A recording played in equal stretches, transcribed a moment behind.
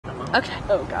Okay.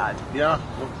 Oh, God. Yeah.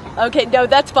 Okay, no,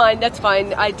 that's fine. That's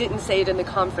fine. I didn't say it in the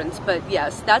conference, but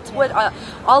yes, that's what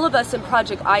all of us in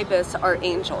Project Ibis are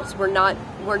angels. We're not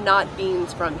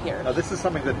beings from here. Now, this is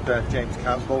something that James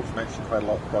Casbolt mentioned quite a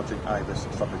lot. Project Ibis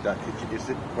and stuff like that. Is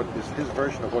his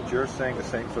version of what you're saying the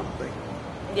same sort of thing?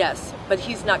 Yes, but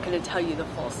he's not going to tell you the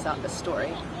full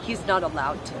story. He's not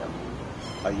allowed to.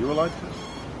 Are you allowed to?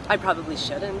 I probably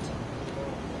shouldn't.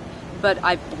 But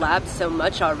I've blabbed so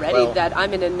much already that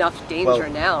I'm in enough danger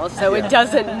now, so it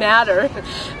doesn't matter.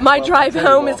 My drive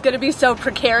home is going to be so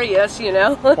precarious, you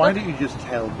know. Why don't you just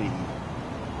tell me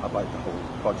about the whole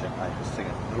Project Ibis thing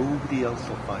and nobody else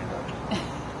will find out?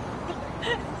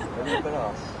 Anybody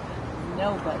else?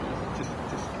 Nobody. Just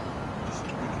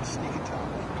you can sneak it down.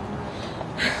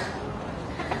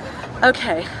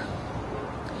 Okay.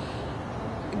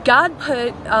 God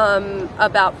put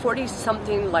about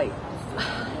 40-something, like,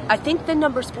 I think the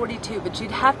number's 42, but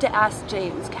you'd have to ask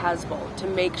James Casbolt to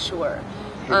make sure.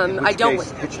 In which I don't.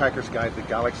 case, Hitchhiker's Guide to the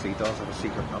Galaxy does have a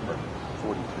secret number,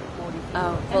 42.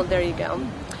 Oh, well, there you go.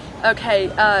 Okay,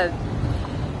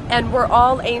 and we're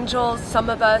all angels. Some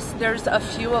of us, there's a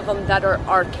few of them that are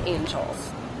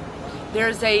archangels.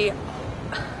 There's an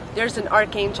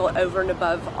archangel over and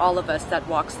above all of us that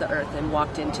walks the earth and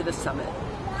walked into the summit.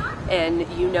 And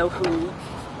you know who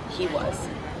he was.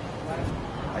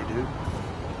 I do.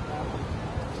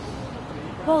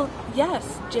 Well,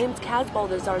 yes, James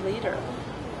Casbolt is our leader.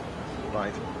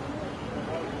 Right.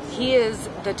 He is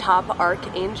the top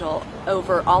archangel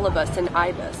over all of us in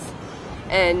Ibis.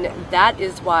 And that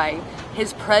is why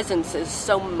his presence is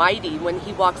so mighty when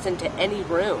he walks into any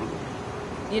room.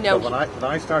 You know, So when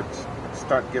I start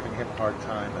giving him a hard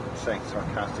time and saying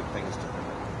sarcastic things to him,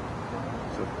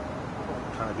 so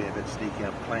trying to be a bit sneaky,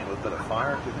 I'm playing with a bit of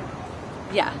fire, do you think?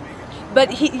 yeah.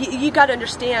 But you got to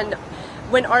understand,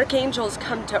 when archangels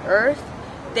come to Earth,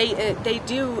 they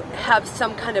do have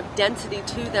some kind of density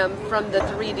to them from the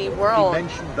 3D world. He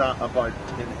mentioned that about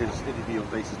in his interview on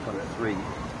Basis 23,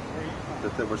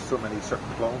 that there were so many certain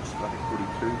clones, I think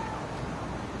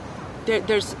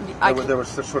 42. There were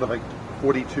sort of like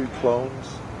 42 clones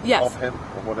of him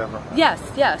or whatever. Yes.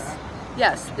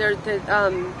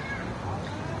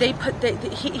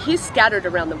 He's scattered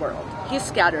around the world. He's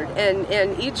scattered,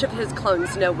 and each of his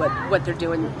clones know what they're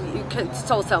doing.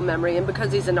 Soul cell memory, and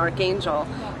because he's an archangel,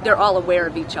 they're all aware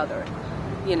of each other,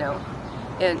 you know.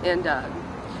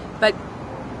 But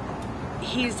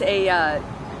he's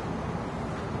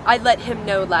I let him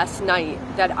know last night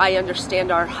that I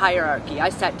understand our hierarchy. I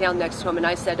sat down next to him and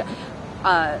I said,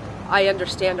 I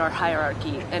understand our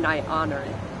hierarchy and I honor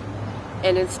it.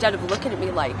 And instead of looking at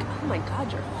me like, oh my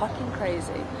God, you're fucking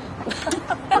crazy.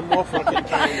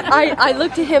 I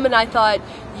looked at him and I thought,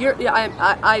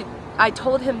 I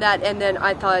told him that, and then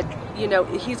I thought, you know,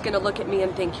 he's going to look at me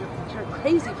and think, you're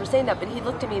crazy for saying that. But he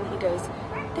looked at me and he goes,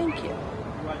 thank you.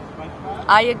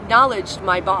 I acknowledged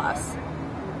my boss,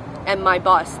 and my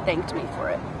boss thanked me for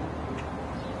it.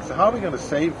 So how are we going to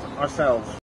save ourselves